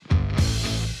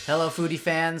Hello, foodie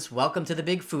fans. Welcome to the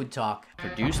Big Food Talk,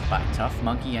 produced by Tough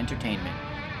Monkey Entertainment.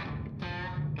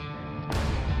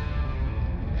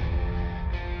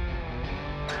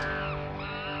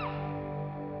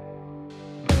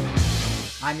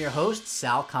 I'm your host,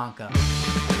 Sal Conca.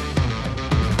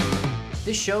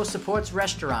 This show supports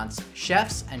restaurants,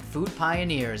 chefs, and food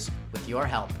pioneers with your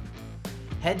help.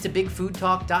 Head to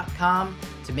bigfoodtalk.com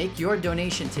to make your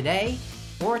donation today,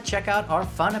 or check out our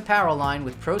fun apparel line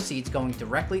with proceeds going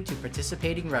directly to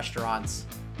participating restaurants.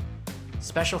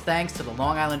 Special thanks to the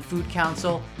Long Island Food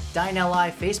Council,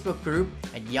 DineLI Facebook group,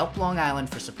 and Yelp Long Island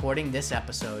for supporting this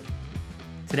episode.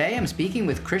 Today I'm speaking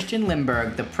with Christian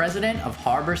Limburg, the president of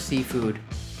Harbor Seafood.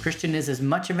 Christian is as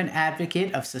much of an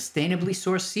advocate of sustainably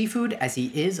sourced seafood as he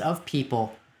is of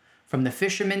people. From the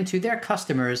fishermen to their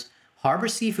customers, Harbor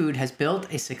Seafood has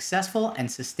built a successful and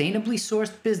sustainably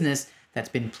sourced business that's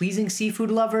been pleasing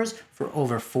seafood lovers for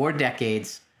over 4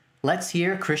 decades. Let's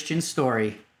hear Christian's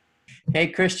story. Hey,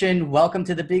 Christian, welcome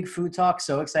to the Big Food Talk.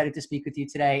 So excited to speak with you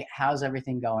today. How's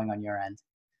everything going on your end?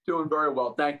 Doing very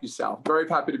well. Thank you, Sal. Very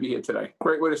happy to be here today.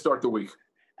 Great way to start the week.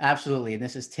 Absolutely. And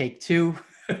this is take 2.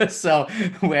 So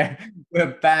we're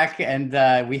back,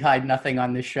 and we hide nothing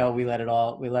on this show. We let it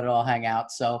all hang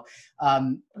out. So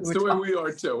that's the way we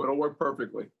are too. It'll work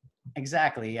perfectly.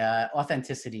 Exactly.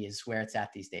 Authenticity is where it's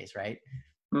at these days, right?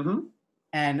 Mm-hmm.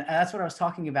 And that's what I was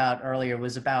talking about earlier,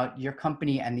 was about your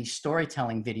company and these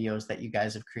storytelling videos that you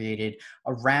guys have created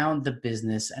around the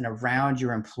business and around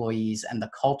your employees and the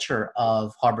culture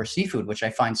of Harbor Seafood, which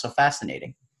I find so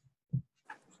fascinating.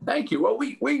 Thank you. Well,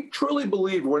 we truly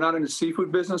believe we're not in the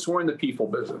seafood business, we're in the people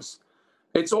business.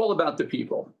 It's all about the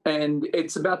people. And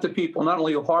it's about the people, not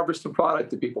only who harvest the product,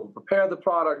 the people who prepare the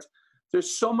product. There's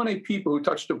so many people who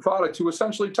touch the product who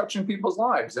essentially touching people's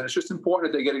lives. And it's just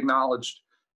important that they get acknowledged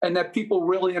and that people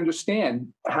really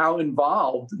understand how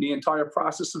involved the entire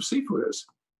process of seafood is.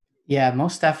 Yeah,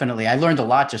 most definitely. I learned a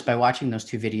lot just by watching those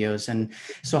 2 videos. And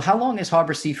so how long has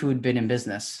Harbor Seafood been in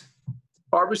business?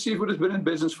 Harbor Seafood has been in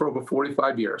business for over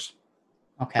 45 years.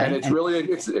 Okay. And it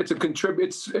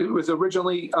was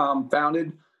originally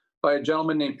founded by a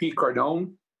gentleman named Pete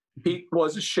Cardone. Pete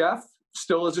was a chef,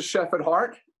 still is a chef at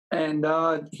heart. And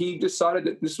he decided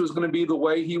that this was going to be the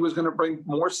way he was going to bring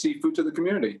more seafood to the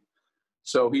community.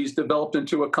 So he's developed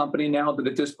into a company now that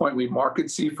at this point we market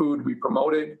seafood, we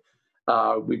promote it,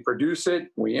 we produce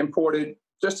it, we import it.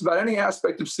 Just about any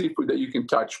aspect of seafood that you can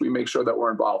touch, we make sure that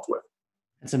we're involved with.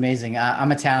 It's amazing.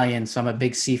 I'm Italian, so I'm a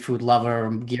big seafood lover.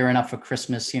 I'm gearing up for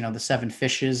Christmas, the 7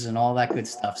 fishes and all that good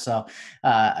stuff. So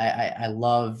I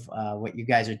love what you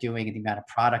guys are doing and the amount of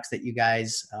products that you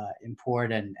guys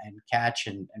import and catch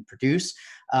and produce.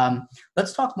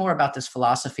 Let's talk more about this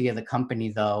philosophy of the company,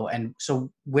 though. And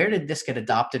so where did this get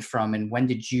adopted from, and when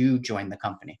did you join the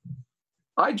company?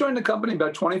 I joined the company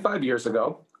about 25 years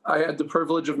ago. I had the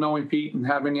privilege of knowing Pete and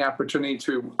having the opportunity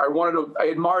I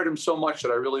admired him so much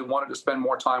that I really wanted to spend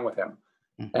more time with him.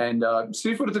 Mm-hmm. And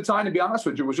seafood at the time, to be honest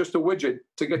with you, was just a widget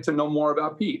to get to know more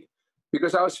about Pete,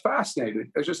 because I was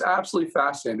fascinated. I was just absolutely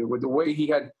fascinated with the way he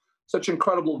had such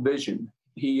incredible vision.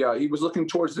 He was looking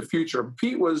towards the future.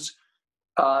 Pete was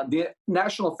the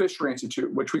National Fishery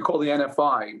Institute, which we call the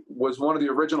NFI, was one of the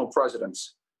original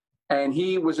presidents. And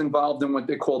he was involved in what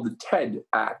they called the TED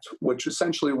Act, which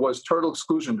essentially was turtle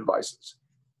exclusion devices.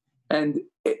 And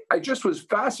I just was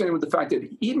fascinated with the fact that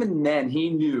even then he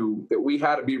knew that we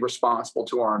had to be responsible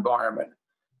to our environment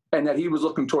and that he was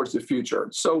looking towards the future.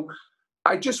 So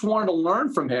I just wanted to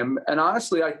learn from him. And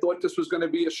honestly, I thought this was going to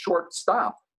be a short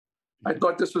stop. I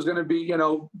thought this was going to be,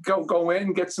 go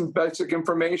in, get some basic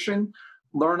information,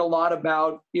 learn a lot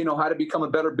about, how to become a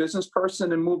better business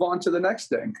person and move on to the next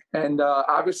thing. And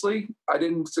obviously, I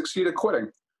didn't succeed at quitting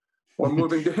or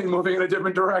moving in a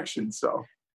different direction. So,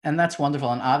 and that's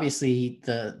wonderful. And obviously,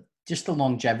 the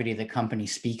longevity of the company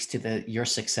speaks to your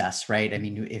success, right? I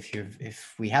mean,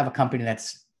 if we have a company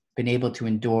that's been able to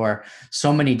endure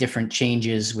so many different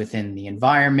changes within the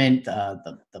environment,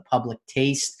 the public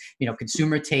taste,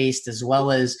 consumer taste, as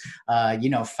well as,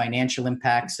 financial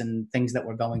impacts and things that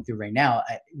we're going through right now.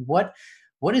 What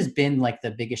has been like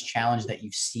the biggest challenge that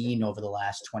you've seen over the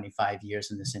last 25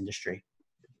 years in this industry?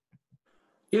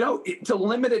 To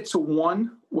limit it to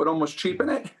one would almost cheapen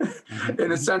it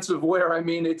in a sense of where,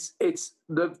 it's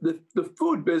the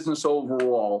food business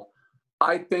overall.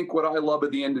 I think what I love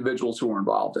are the individuals who are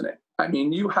involved in it.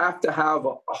 You have to have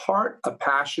a heart, a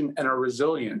passion, and a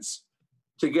resilience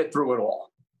to get through it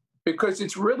all, because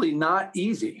it's really not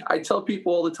easy. I tell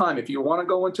people all the time, if you want to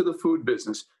go into the food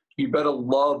business, you better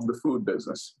love the food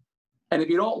business. And if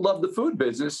you don't love the food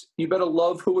business, you better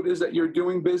love who it is that you're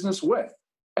doing business with.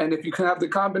 And if you can have the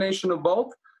combination of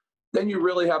both, then you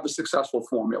really have a successful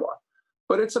formula.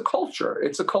 But it's a culture.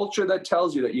 It's a culture that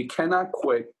tells you that you cannot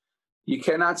quit, you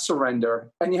cannot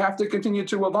surrender, and you have to continue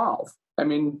to evolve. I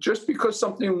mean, just because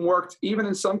something worked, even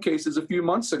in some cases a few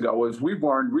months ago, as we've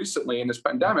learned recently in this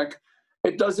pandemic,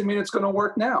 it doesn't mean it's going to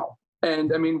work now.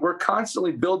 And I mean, we're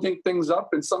constantly building things up,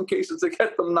 in some cases to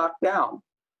get them knocked down.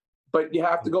 But you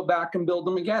have to go back and build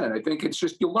them again. And I think it's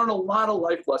just, you learn a lot of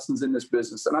life lessons in this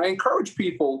business. And I encourage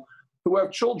people who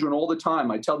have children all the time,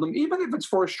 I tell them, even if it's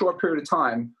for a short period of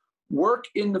time, work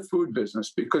in the food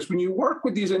business. Because when you work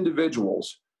with these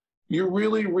individuals, you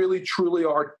really, really, truly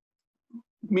are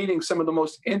meeting some of the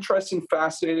most interesting,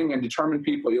 fascinating, and determined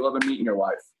people you'll ever meet in your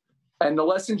life. And the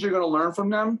lessons you're going to learn from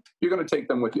them, you're going to take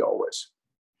them with you always.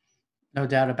 No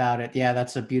doubt about it. Yeah,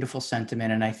 that's a beautiful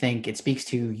sentiment. And I think it speaks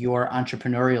to your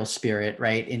entrepreneurial spirit,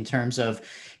 right? In terms of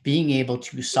being able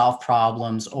to solve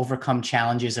problems, overcome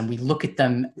challenges, and we look at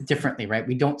them differently, right?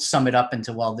 We don't sum it up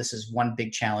into, well, this is one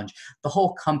big challenge. The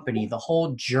whole company, the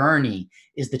whole journey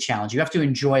is the challenge. You have to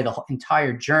enjoy the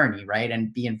entire journey, right?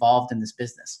 And be involved in this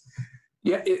business.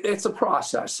 Yeah, it's a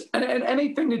process. And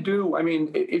anything to do, I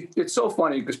mean, it's so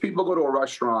funny because people go to a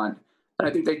restaurant, and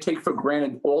I think they take for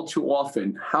granted all too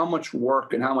often how much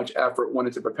work and how much effort went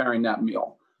into preparing that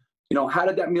meal. You know, how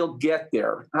did that meal get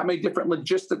there? How many different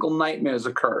logistical nightmares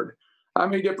occurred? How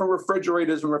many different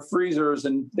refrigerators and freezers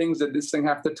and things that this thing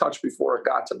have to touch before it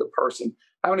got to the person?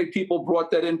 How many people brought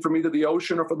that in from either the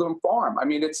ocean or from the farm? I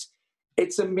mean,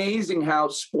 it's amazing how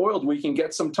spoiled we can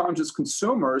get sometimes as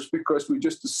consumers because we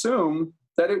just assume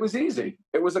that it was easy.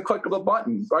 It was a click of a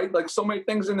button, right? Like so many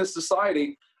things in this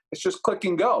society, it's just click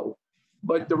and go.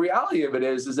 But the reality of it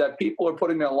is that people are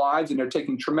putting their lives and they're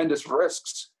taking tremendous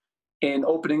risks in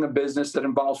opening a business that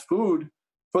involves food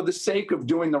for the sake of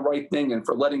doing the right thing and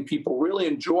for letting people really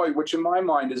enjoy, which in my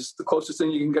mind is the closest thing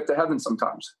you can get to heaven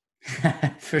sometimes.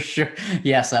 For sure.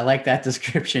 Yes, I like that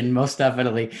description, most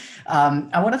definitely.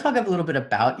 I want to talk a little bit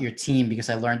about your team because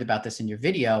I learned about this in your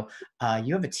video.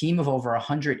 You have a team of over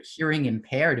 100 hearing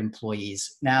impaired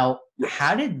employees. Now,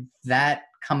 how did that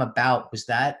come about? Was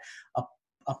that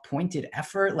a pointed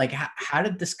effort? Like, how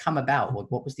did this come about?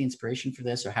 What was the inspiration for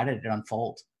this, or how did it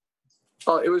unfold?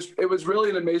 It was really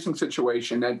an amazing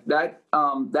situation.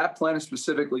 That plant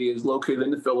specifically is located in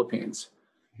the Philippines.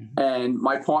 And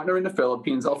my partner in the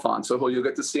Philippines, Alfonso, who you'll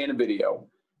get to see in a video,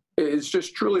 is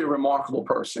just truly a remarkable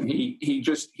person. He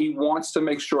wants to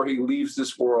make sure he leaves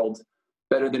this world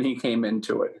better than he came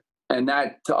into it. And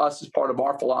that to us is part of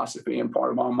our philosophy and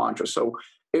part of our mantra. So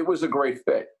it was a great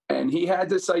fit. And he had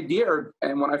this idea.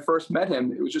 And when I first met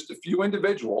him, it was just a few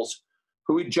individuals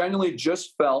who he genuinely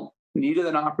just felt needed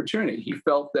an opportunity. He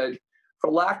felt that,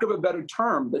 for lack of a better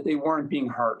term, that they weren't being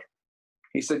heard.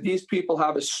 He said, these people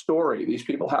have a story. These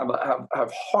people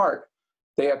have heart.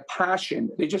 They have passion.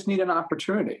 They just need an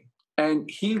opportunity. And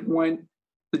he went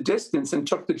the distance and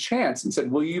took the chance and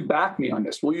said, will you back me on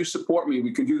this? Will you support me?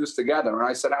 We can do this together. And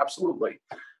I said, absolutely.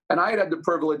 And I had the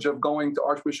privilege of going to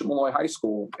Archbishop Molloy High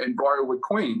School in Briarwood,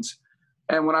 Queens.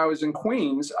 And when I was in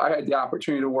Queens, I had the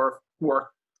opportunity to work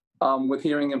with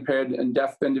hearing impaired and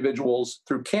deaf individuals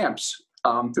through camps,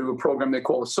 through a program they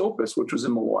call the SOPIS, which was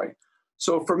in Molloy.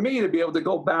 So for me to be able to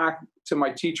go back to my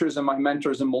teachers and my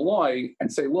mentors in Molloy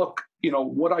and say, look, you know,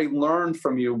 what I learned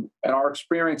from you and our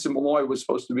experience in Molloy was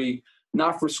supposed to be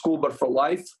not for school, but for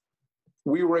life.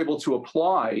 We were able to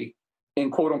apply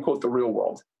in quote unquote, the real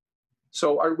world.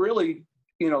 So I really,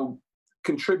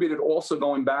 contributed also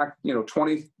going back,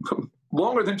 20,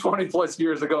 longer than 20 plus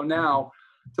years ago now,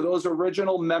 to those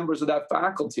original members of that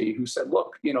faculty who said,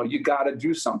 look, you got to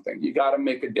do something. You got to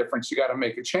make a difference. You got to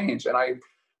make a change. And I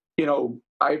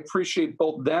appreciate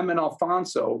both them and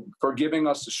Alfonso for giving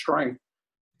us the strength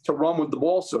to run with the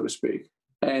ball, so to speak.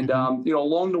 And,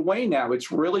 along the way now,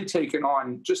 it's really taken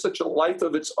on just such a life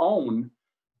of its own.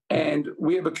 And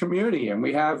we have a community and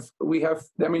we have,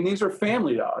 these are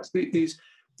family to us.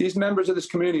 These members of this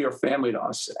community are family to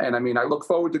us. And I look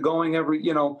forward to going every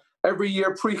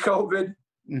year pre-COVID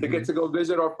to get to go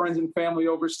visit our friends and family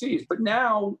overseas. But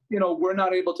now, we're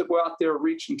not able to go out there,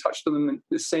 reach and touch them in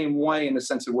the same way, in the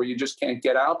sense of where you just can't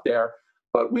get out there.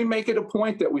 But we make it a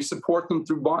point that we support them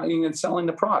through buying and selling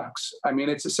the products.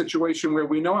 It's a situation where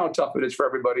we know how tough it is for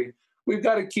everybody. We've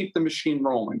got to keep the machine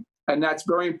rolling. And that's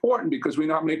very important because we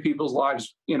know how many people's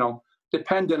lives,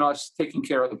 depend on us taking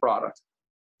care of the product.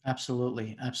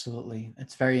 Absolutely. Absolutely.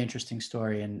 It's a very interesting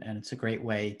story and it's a great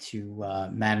way to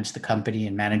manage the company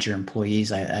and manage your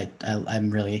employees.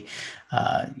 I'm really,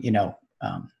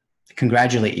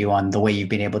 congratulate you on the way you've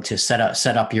been able to set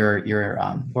up your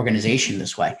organization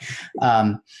this way.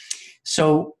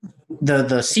 So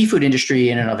the seafood industry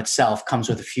in and of itself comes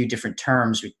with a few different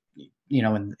terms.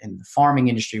 in the farming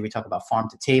industry, we talk about farm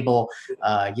to table,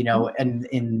 and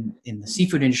in the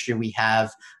seafood industry, we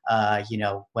have,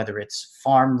 whether it's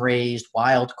farm raised,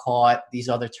 wild caught, these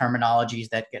other terminologies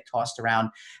that get tossed around.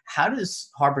 How does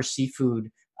Harbor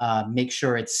Seafood make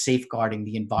sure it's safeguarding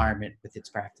the environment with its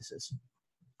practices?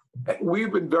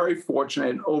 We've been very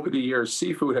fortunate over the years.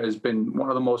 Seafood has been one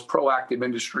of the most proactive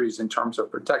industries in terms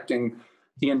of protecting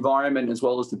the environment as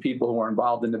well as the people who are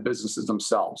involved in the businesses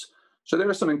themselves. So there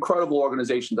are some incredible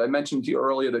organizations. I mentioned to you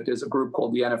earlier that there's a group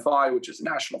called the NFI, which is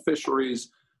National Fisheries,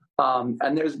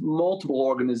 and there's multiple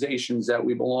organizations that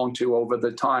we belong to over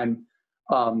the time,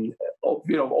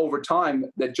 over time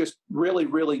that just really,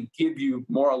 really give you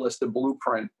more or less the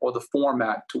blueprint or the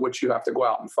format to which you have to go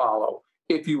out and follow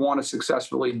if you want to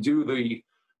successfully do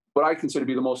what I consider to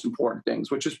be the most important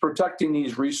things, which is protecting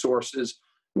these resources,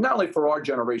 not only for our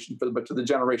generation, but to the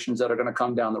generations that are going to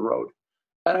come down the road.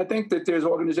 And I think that there's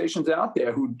organizations out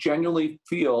there who genuinely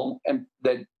feel and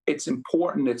that it's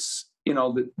important. It's,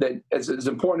 that as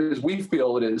important as we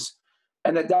feel it is,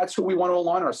 and that's who we want to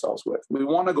align ourselves with. We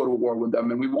want to go to war with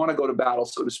them, and we want to go to battle,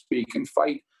 so to speak, and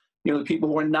fight, the people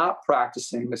who are not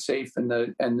practicing the safe and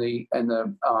the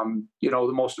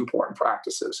most important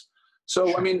practices.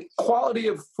 So, I mean, quality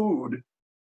of food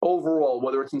overall,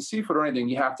 whether it's in seafood or anything,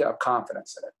 you have to have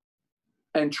confidence in it.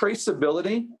 And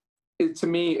traceability, to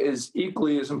me, is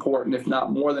equally as important, if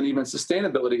not more than even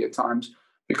sustainability at times,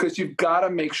 because you've got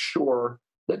to make sure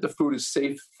that the food is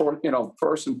safe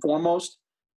first and foremost,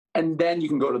 and then you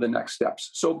can go to the next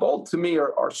steps. So both to me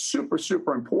are super,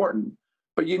 super important,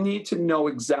 but you need to know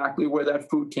exactly where that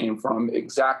food came from,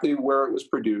 exactly where it was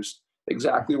produced,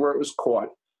 exactly where it was caught,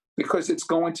 because it's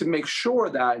going to make sure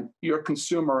that your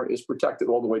consumer is protected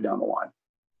all the way down the line.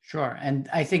 Sure. And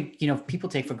I think, people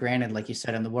take for granted, like you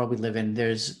said, in the world we live in,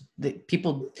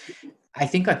 I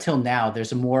think until now,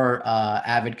 there's a more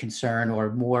avid concern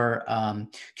or more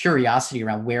curiosity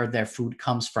around where their food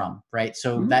comes from, right?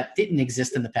 So that didn't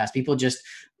exist in the past. People just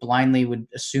blindly would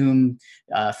assume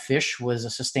fish was a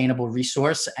sustainable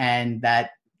resource and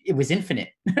that it was infinite,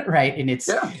 right? In its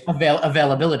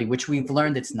availability, which we've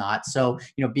learned it's not. So,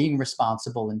 being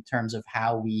responsible in terms of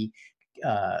how we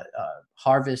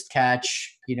harvest,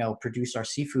 catch, produce our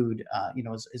seafood,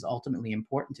 is ultimately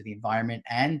important to the environment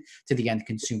and to the end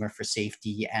consumer for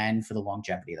safety and for the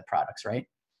longevity of the products, right?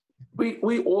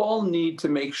 We all need to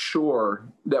make sure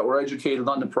that we're educated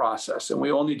on the process, and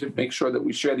we all need to make sure that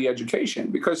we share the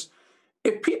education, because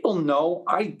if people know,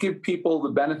 I give people the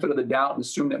benefit of the doubt and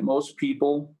assume that most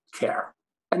people care.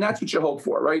 And that's what you hope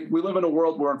for, right? We live in a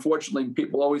world where, unfortunately,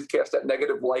 people always cast that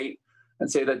negative light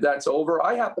and say that that's over.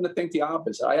 I happen to think the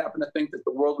opposite. I happen to think that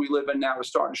the world we live in now is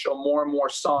starting to show more and more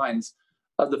signs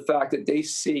of the fact that they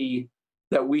see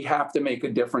that we have to make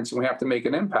a difference and we have to make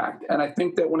an impact. And I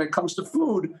think that when it comes to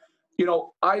food,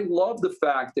 I love the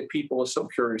fact that people are so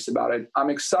curious about it. I'm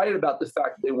excited about the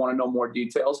fact that they want to know more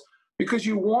details, because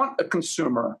you want a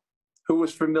consumer who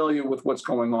is familiar with what's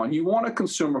going on. You want a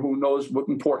consumer who knows what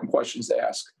important questions to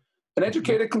ask. An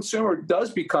educated consumer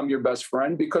does become your best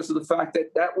friend because of the fact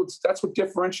that that's what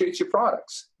differentiates your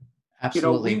products.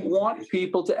 Absolutely. We want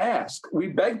people to ask. We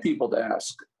beg people to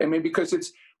ask. I mean, because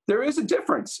there is a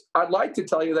difference. I'd like to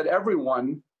tell you that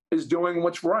everyone is doing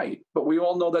what's right, but we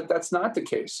all know that that's not the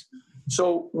case.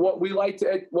 So what we like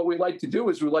to do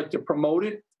is we like to promote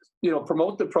it,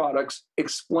 promote the products,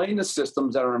 explain the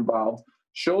systems that are involved,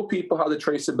 show people how the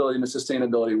traceability and the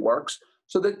sustainability works,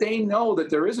 so that they know that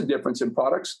there is a difference in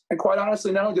products. And quite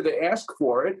honestly, not only do they ask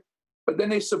for it, but then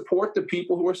they support the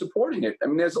people who are supporting it. I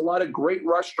mean, there's a lot of great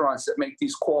restaurants that make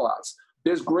these call-outs.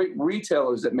 There's great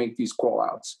retailers that make these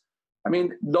call-outs. I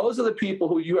mean, those are the people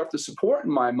who you have to support,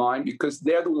 in my mind, because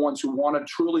they're the ones who want to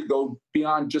truly go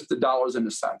beyond just the dollars and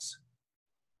the cents.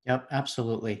 Yep,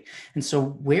 absolutely. And so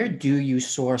where do you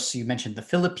source? You mentioned the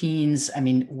Philippines. I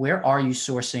mean, where are you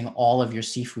sourcing all of your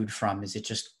seafood from? Is it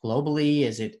just globally?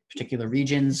 Is it particular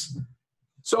regions?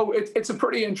 So it's a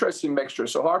pretty interesting mixture.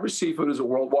 So Harbor Seafood is a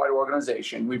worldwide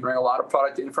organization. We bring a lot of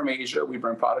product in from Asia. We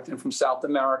bring product in from South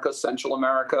America, Central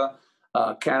America,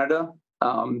 Canada,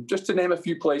 just to name a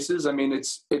few places. I mean,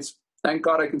 it's thank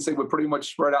God I can say we're pretty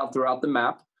much spread out throughout the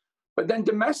map. But then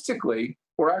domestically,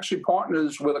 we're actually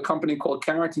partners with a company called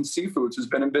Carrington Seafoods, who's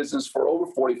been in business for over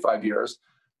 45 years.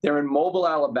 They're in Mobile,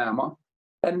 Alabama,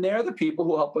 and they're the people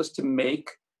who help us to make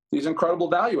these incredible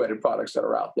value-added products that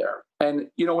are out there. And,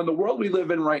 in the world we live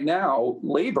in right now,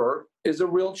 labor is a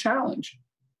real challenge,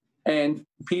 and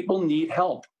people need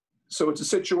help. So it's a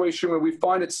situation where we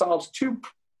find it solves two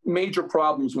major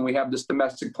problems when we have this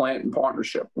domestic plant and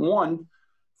partnership. One,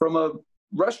 from a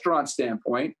restaurant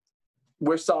standpoint,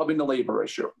 we're solving the labor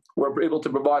issue. We're able to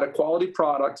provide a quality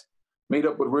product made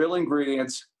up with real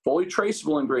ingredients, fully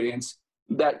traceable ingredients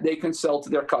that they can sell to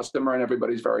their customer, and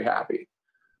everybody's very happy.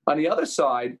 On the other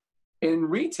side, in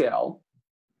retail,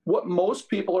 what most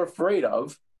people are afraid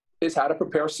of is how to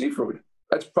prepare seafood.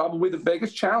 That's probably the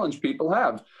biggest challenge people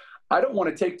have. I don't want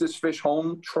to take this fish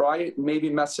home, try it, maybe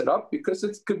mess it up, because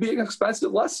it could be an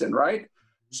expensive lesson, right?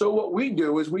 So what we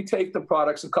do is we take the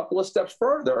products a couple of steps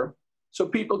further so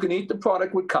people can eat the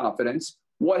product with confidence.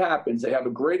 What happens? They have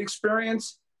a great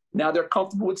experience. Now they're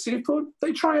comfortable with seafood.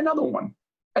 They try another one.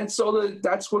 And so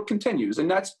that's what continues.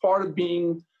 And that's part of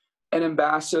being an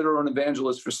ambassador or an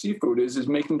evangelist for seafood is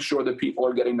making sure that people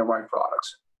are getting the right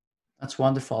products. That's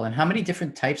wonderful. And how many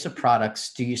different types of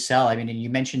products do you sell? I mean, and you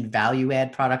mentioned value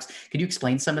add products. Could you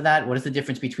explain some of that? What is the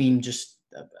difference between just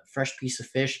a fresh piece of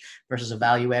fish versus a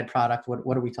value add product?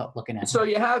 What are we looking at? So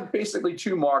you have basically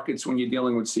two markets when you're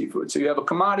dealing with seafood. So you have a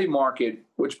commodity market,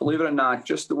 which, believe it or not,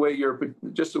 just the way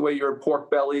your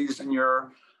pork bellies and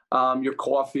your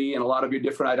coffee and a lot of your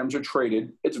different items are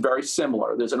traded, it's very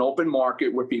similar. There's an open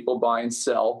market where people buy and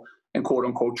sell and quote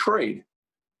unquote trade.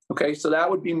 Okay, so that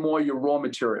would be more your raw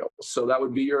materials. So that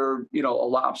would be your, a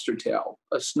lobster tail,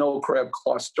 a snow crab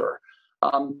cluster,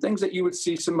 things that you would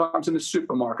see sometimes in the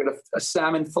supermarket, a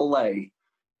salmon fillet,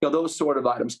 those sort of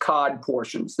items, cod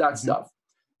portions, that stuff.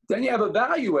 Then you have a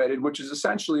value added, which is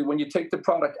essentially when you take the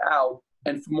product out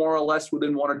and more or less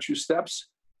within one or two steps,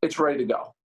 it's ready to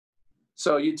go.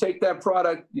 So you take that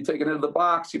product, you take it into the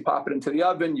box, you pop it into the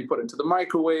oven, you put it into the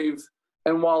microwave,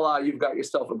 and voila, you've got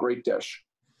yourself a great dish.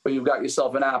 Or you've got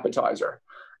yourself an appetizer.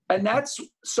 And that's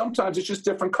sometimes it's just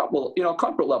different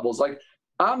comfort levels. Like,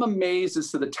 I'm amazed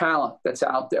as to the talent that's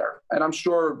out there. And I'm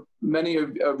sure many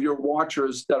of your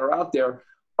watchers that are out there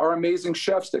are amazing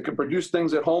chefs that can produce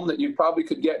things at home that you probably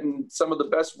could get in some of the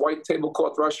best white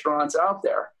tablecloth restaurants out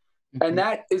there. Mm-hmm. And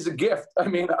that is a gift. I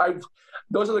mean,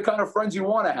 those are the kind of friends you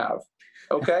want to have.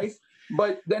 Okay.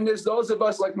 But then there's those of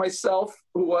us like myself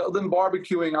who, other than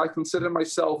barbecuing, I consider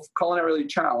myself culinarily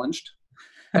challenged.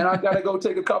 And I've got to go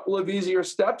take a couple of easier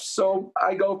steps. So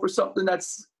I go for something that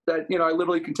I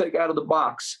literally can take out of the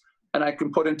box and I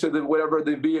can put into whatever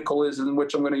the vehicle is in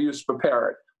which I'm going to use to prepare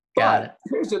it. Got it.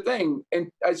 Here's the thing. And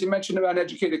as you mentioned about an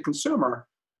educated consumer,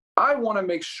 I want to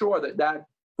make sure that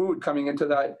food coming out of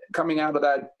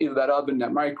that, either that oven,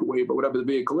 that microwave, or whatever the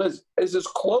vehicle is as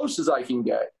close as I can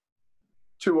get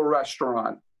to a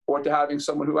restaurant or to having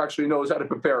someone who actually knows how to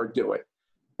prepare it do it.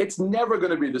 It's never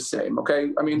going to be the same, okay?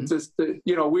 I mean,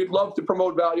 we'd love to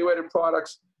promote value-added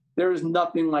products. There is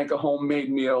nothing like a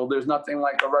homemade meal. There's nothing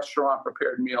like a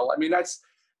restaurant-prepared meal. I mean, that's,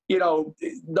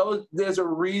 there's a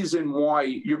reason why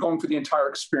you're going for the entire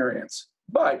experience.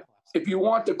 But if you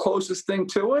want the closest thing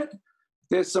to it,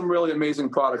 there's some really amazing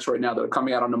products right now that are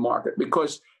coming out on the market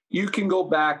because you can go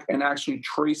back and actually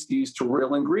trace these to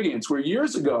real ingredients. Where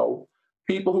years ago,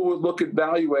 people who would look at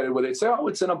value-added, where they'd say, oh,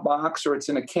 it's in a box or it's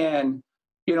in a can,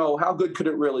 how good could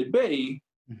it really be?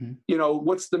 Mm-hmm.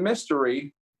 What's the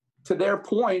mystery? To their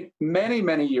point, many,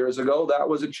 many years ago, that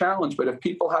was a challenge. But if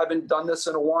people haven't done this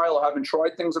in a while or haven't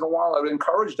tried things in a while, I would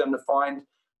encourage them to find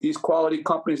these quality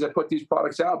companies that put these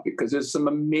products out because there's some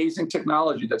amazing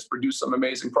technology that's produced some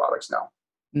amazing products now.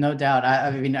 No doubt.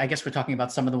 I mean, I guess we're talking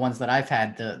about some of the ones that I've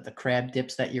had, the crab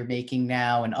dips that you're making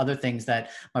now and other things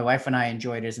that my wife and I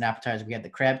enjoyed as an appetizer. We had the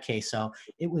crab queso.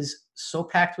 It was so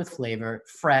packed with flavor,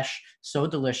 fresh, so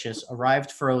delicious,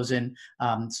 arrived frozen.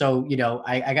 So,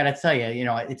 I got to tell you,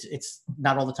 it's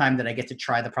not all the time that I get to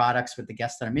try the products with the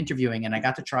guests that I'm interviewing, and I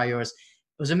got to try yours.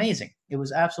 It was amazing. It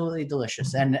was absolutely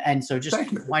delicious. And so just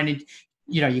wanted,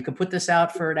 you could put this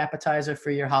out for an appetizer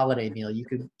for your holiday meal. You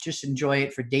could just enjoy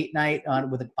it for date night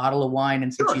with a bottle of wine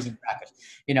and some cheese and crackers,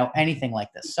 anything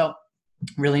like this. So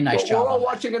really nice job. We're all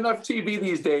watching enough TV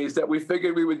these days that we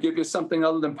figured we would give you something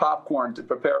other than popcorn to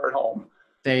prepare at home.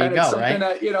 There you go, right?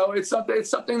 That, it's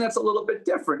something that's a little bit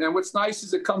different. And what's nice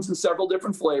is it comes in several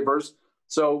different flavors.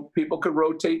 So people could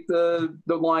rotate the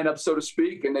lineup, so to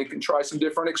speak, and they can try some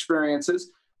different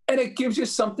experiences. And it gives you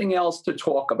something else to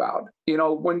talk about.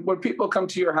 When people come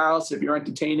to your house, if you're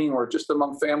entertaining or just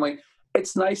among family,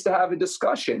 it's nice to have a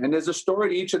discussion. And there's a story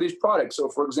to each of these products. So,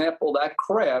 for example, that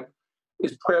crab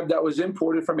is crab that was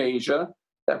imported from Asia.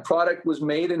 That product was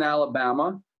made in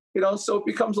Alabama. So it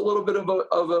becomes a little bit of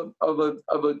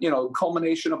a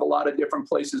culmination of a lot of different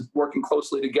places working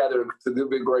closely together to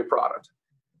give a great product.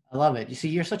 I love it. You see,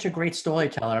 you're such a great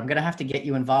storyteller. I'm going to have to get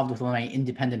you involved with one of my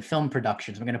independent film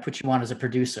productions. I'm going to put you on as a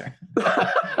producer.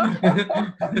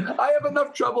 I have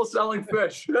enough trouble selling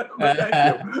fish.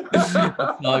 Thank you. It's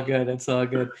all good. It's all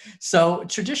good. So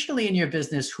traditionally in your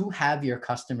business, who have your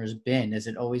customers been? Has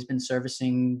it always been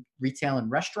servicing retail and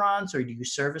restaurants, or do you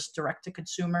service direct to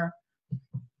consumer?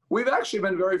 We've actually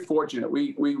been very fortunate.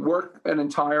 We work an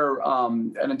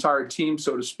entire team,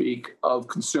 so to speak, of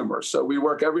consumers. So we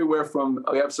work everywhere from,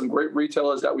 we have some great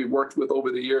retailers that we've worked with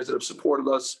over the years that have supported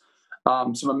us.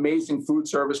 Some amazing food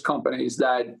service companies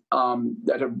that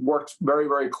have worked very,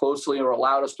 very closely or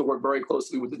allowed us to work very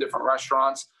closely with the different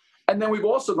restaurants. And then we've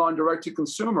also gone direct to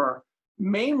consumer,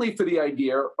 mainly for the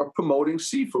idea of promoting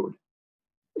seafood.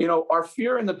 You know, our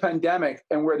fear in the pandemic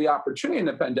and where the opportunity in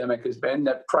the pandemic has been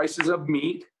that prices of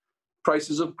meat,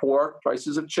 prices of pork,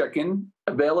 prices of chicken,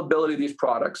 availability of these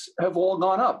products have all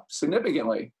gone up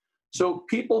significantly. So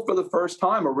people for the first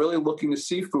time are really looking to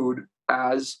seafood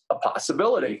as a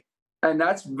possibility. And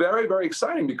that's very, very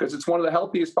exciting because it's one of the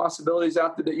healthiest possibilities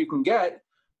out there that you can get,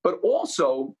 but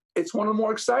also it's one of the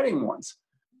more exciting ones.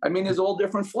 I mean, there's all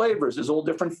different flavors, there's all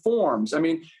different forms. I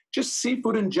mean, just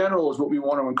seafood in general is what we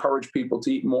want to encourage people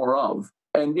to eat more of.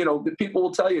 And, you know, the people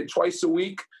will tell you twice a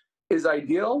week is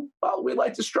ideal. Well, we'd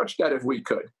like to stretch that if we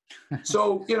could.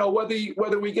 So, you know,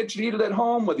 whether we get you to eat it at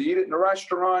home, whether you eat it in a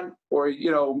restaurant, or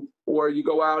you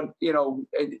go out,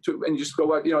 and just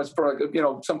go out, it's for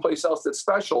someplace else that's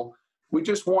special. We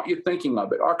just want you thinking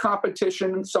of it. Our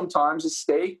competition sometimes is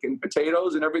steak and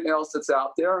potatoes and everything else that's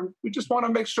out there, and we just want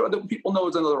to make sure that people know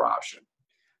it's another option.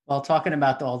 Well, talking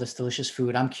about all this delicious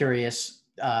food, I'm curious.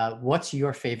 What's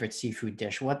your favorite seafood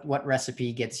dish? What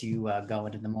recipe gets you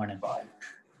going in the morning?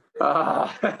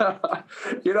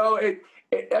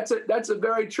 That's a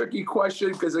very tricky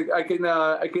question because I can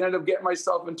end up getting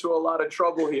myself into a lot of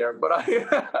trouble here. But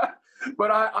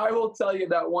I will tell you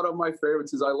that one of my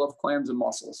favorites is I love clams and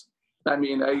mussels. I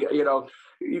mean,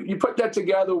 you put that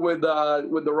together with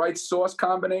the right sauce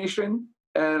combination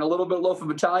and a little bit of loaf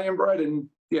of Italian bread, and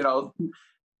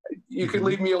you can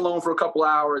leave me alone for a couple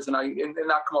hours and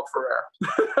not come up for air.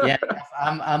 Yeah,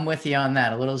 I'm with you on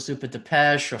that. A little zuppa de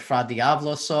pêche or fra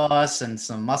diavolo sauce and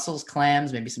some mussels,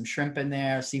 clams, maybe some shrimp in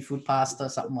there, seafood pasta,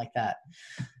 something like that.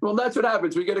 Well, that's what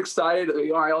happens. We get excited.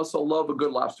 I also love a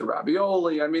good lobster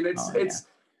ravioli. I mean,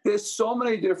 there's so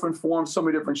many different forms, so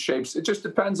many different shapes. It just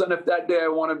depends on if that day I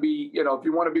want to be, if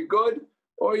you want to be good,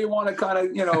 or you want to kind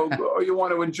of, or you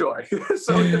want to enjoy.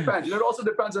 So it depends. And it also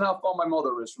depends on how far my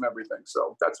mother is from everything.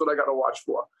 So that's what I got to watch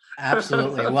for.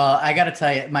 Absolutely. Well, I got to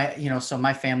tell you, so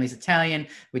my family's Italian.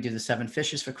 We do the 7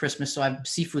 fishes for Christmas. So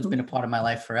seafood's been a part of my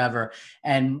life forever.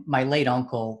 And my late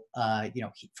uncle,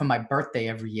 for my birthday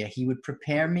every year, he would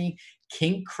prepare me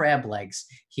king crab legs.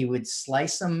 He would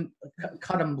slice them,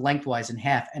 cut them lengthwise in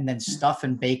half, and then stuff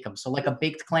and bake them. So like a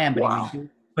baked clam,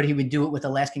 but he would do it with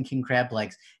Alaskan king crab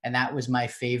legs. And that was my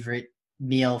favorite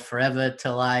meal forever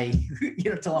till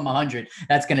till I'm 100.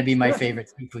 That's going to be my favorite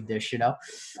seafood dish,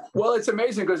 Well, it's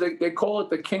amazing because they call it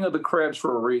the king of the crabs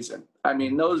for a reason. I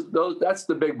mean, that's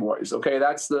the big boys. Okay.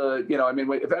 That's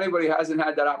if anybody hasn't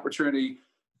had that opportunity,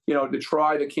 to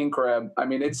try the king crab, I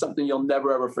mean, it's something you'll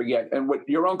never, ever forget. And what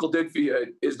your uncle did for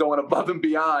you is going above and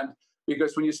beyond.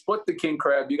 Because when you split the king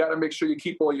crab, you got to make sure you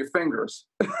keep all your fingers.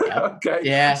 Okay.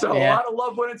 Yeah. So a lot of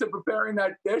love went into preparing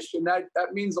that dish, and that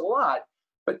means a lot.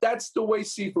 But that's the way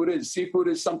seafood is. Seafood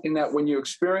is something that when you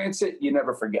experience it, you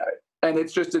never forget it. And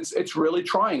it's really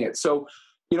trying it. So,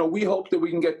 we hope that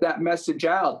we can get that message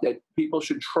out that people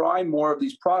should try more of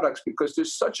these products because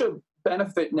there's such a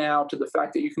benefit now to the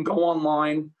fact that you can go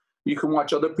online, you can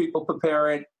watch other people prepare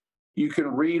it. You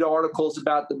can read articles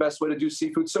about the best way to do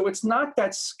seafood. So it's not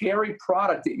that scary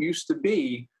product it used to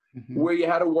be where you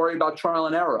had to worry about trial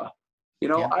and error.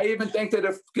 I even think that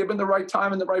if given the right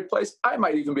time and the right place, I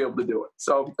might even be able to do it.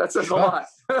 So that says a lot.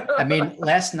 I mean,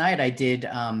 last night I did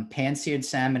pan-seared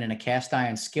salmon in a cast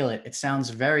iron skillet. It sounds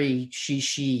very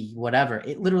whatever.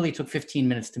 It literally took 15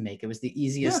 minutes to make. It was the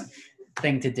easiest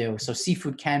thing to do. So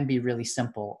seafood can be really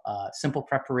simple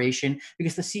preparation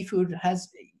because the seafood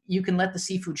you can let the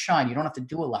seafood shine. You don't have to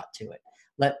do a lot to it.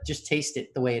 Just taste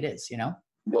it the way it is,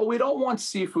 Well, we don't want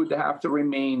seafood to have to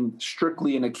remain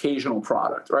strictly an occasional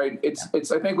product, right?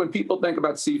 It's I think when people think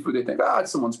about seafood, they think,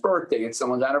 it's someone's birthday, it's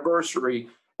someone's anniversary.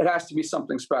 It has to be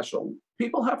something special.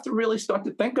 People have to really start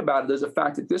to think about it as a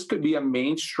fact that this could be a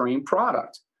mainstream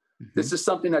product. This is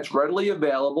something that's readily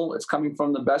available. It's coming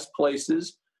from the best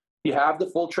places. You have the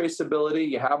full traceability.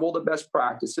 You have all the best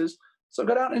practices. So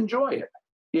get out and enjoy it.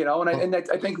 And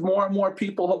I think more and more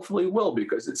people hopefully will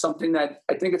because it's something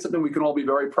we can all be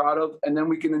very proud of, and then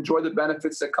we can enjoy the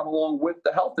benefits that come along with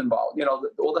the health involved,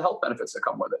 all the health benefits that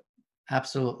come with it.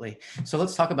 Absolutely. So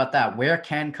let's talk about that. Where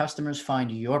can customers find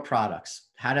your products?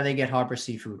 How do they get Harbor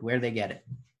Seafood? Where do they get it?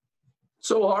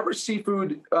 So Harbor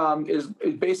Seafood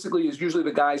is usually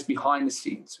the guys behind the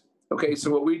scenes. Okay,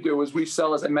 so what we do is we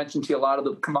sell, as I mentioned to you, a lot of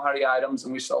the commodity items,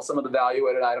 and we sell some of the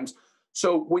value-added items.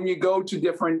 So when you go to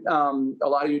different, a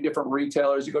lot of your different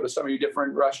retailers, you go to some of your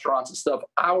different restaurants and stuff,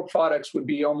 our products would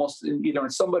be almost either in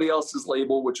somebody else's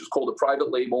label, which is called a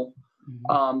private label,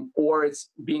 or it's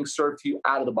being served to you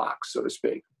out of the box, so to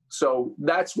speak. So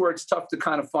that's where it's tough to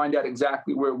kind of find out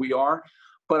exactly where we are.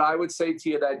 But I would say to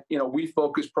you that, we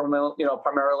focus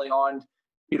primarily on,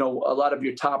 a lot of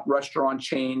your top restaurant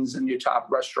chains and your top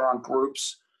restaurant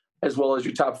groups, as well as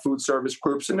your top food service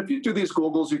groups. And if you do these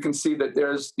Googles, you can see that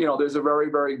there's a very,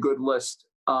 very good list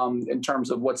in terms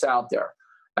of what's out there.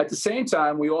 At the same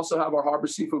time, we also have our Harbor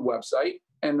Seafood website.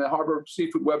 And the Harbor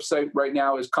Seafood website right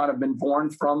now has kind of been born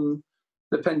from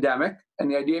the pandemic. And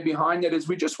the idea behind it is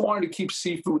we just wanted to keep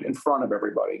seafood in front of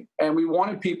everybody. And we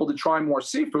wanted people to try more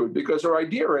seafood because our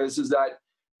idea is that,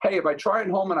 hey, if I try it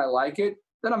at home and I like it,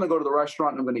 then I'm going to go to the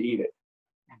restaurant and I'm going to eat it.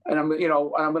 And I'm going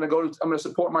to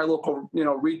support my local,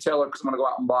 retailer because I'm going to go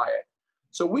out and buy it.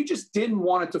 So we just didn't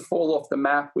want it to fall off the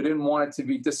map. We didn't want it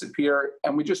to disappear.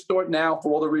 And we just thought now,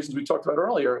 for all the reasons we talked about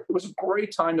earlier, it was a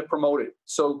great time to promote it.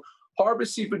 So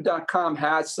HarborSeafood.com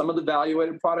has some of the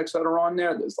value-added products that are on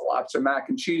there. There's the lobster mac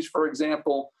and cheese, for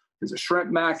example. There's a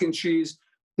shrimp mac and cheese.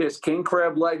 There's king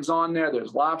crab legs on there.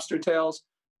 There's lobster tails.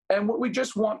 And what we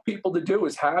just want people to do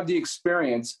is have the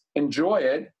experience, enjoy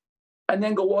it, and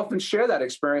then go off and share that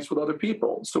experience with other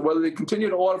people. So whether they continue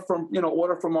to order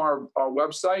from our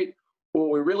website, or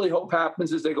what we really hope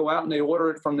happens is they go out and they order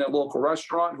it from their local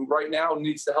restaurant, who right now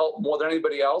needs the help more than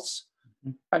anybody else.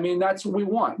 I mean, that's what we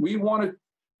want.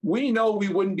 We know we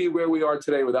wouldn't be where we are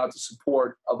today without the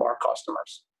support of our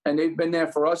customers. And they've been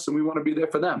there for us, and we want to be there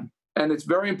for them. And it's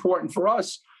very important for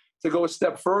us to go a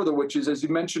step further, which is, as you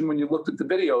mentioned when you looked at the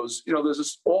videos,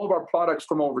 there's all of our products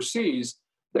from overseas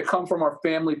that come from our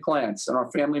family plants and our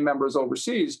family members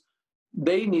overseas.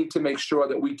 They need to make sure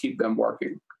that we keep them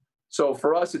working. So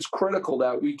for us, it's critical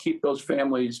that we keep those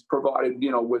families provided,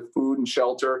 with food and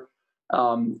shelter,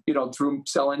 through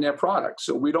selling their products.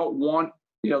 So we don't want,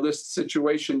 this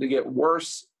situation to get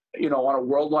worse, on a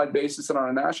worldwide basis and on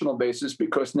a national basis,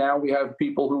 because now we have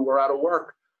people who are out of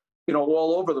work,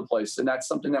 all over the place. And that's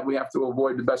something that we have to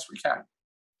avoid the best we can.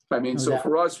 I mean, so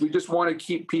for us, we just want to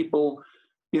keep people,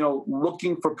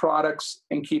 looking for products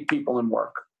and keep people in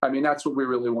work. I mean, that's what we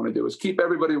really want to do, is keep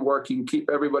everybody working, keep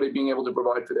everybody being able to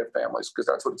provide for their families, because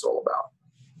that's what it's all about.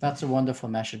 That's a wonderful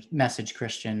message,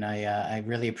 Christian. I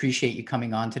really appreciate you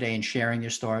coming on today and sharing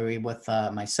your story with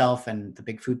myself and the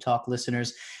Big Food Talk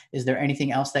listeners. Is there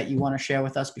anything else that you want to share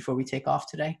with us before we take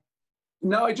off today?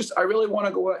 No, I really want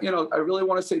to go, I really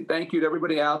want to say thank you to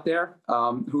everybody out there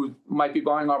who might be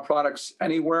buying our products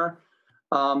anywhere,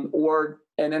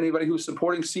 and anybody who's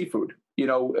supporting seafood.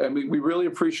 And we really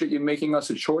appreciate you making us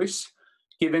a choice,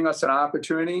 giving us an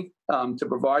opportunity to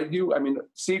provide you. I mean,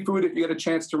 seafood, if you get a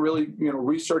chance to really,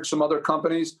 research some other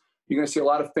companies, you're going to see a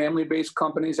lot of family-based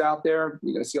companies out there.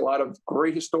 You're going to see a lot of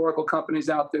great historical companies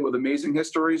out there with amazing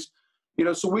histories.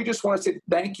 So we just want to say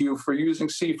thank you for using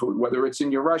seafood, whether it's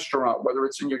in your restaurant, whether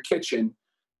it's in your kitchen.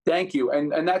 Thank you.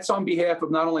 And that's on behalf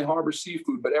of not only Harbor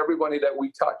Seafood, but everybody that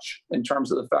we touch, in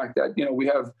terms of the fact that, we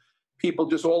have people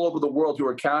just all over the world who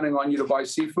are counting on you to buy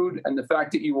seafood. And the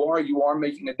fact that you are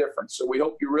making a difference. So we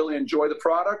hope you really enjoy the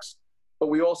products, but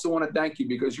we also want to thank you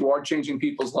because you are changing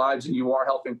people's lives and you are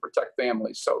helping protect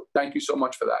families. So thank you so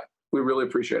much for that. We really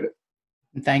appreciate it.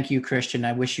 Thank you, Christian.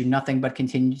 I wish you nothing but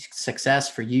continued success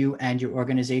for you and your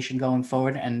organization going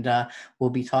forward. And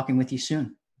we'll be talking with you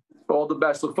soon. All the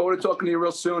best. Look forward to talking to you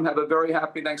real soon. Have a very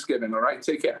happy Thanksgiving. All right.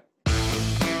 Take care.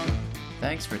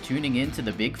 Thanks for tuning in to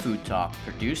the Big Food Talk,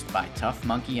 produced by Tough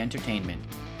Monkey Entertainment.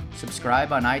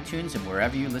 Subscribe on iTunes and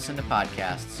wherever you listen to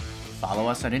podcasts. Follow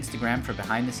us on Instagram for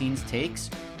behind-the-scenes takes,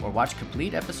 or watch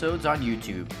complete episodes on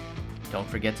YouTube. Don't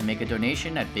forget to make a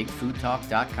donation at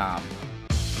bigfoodtalk.com.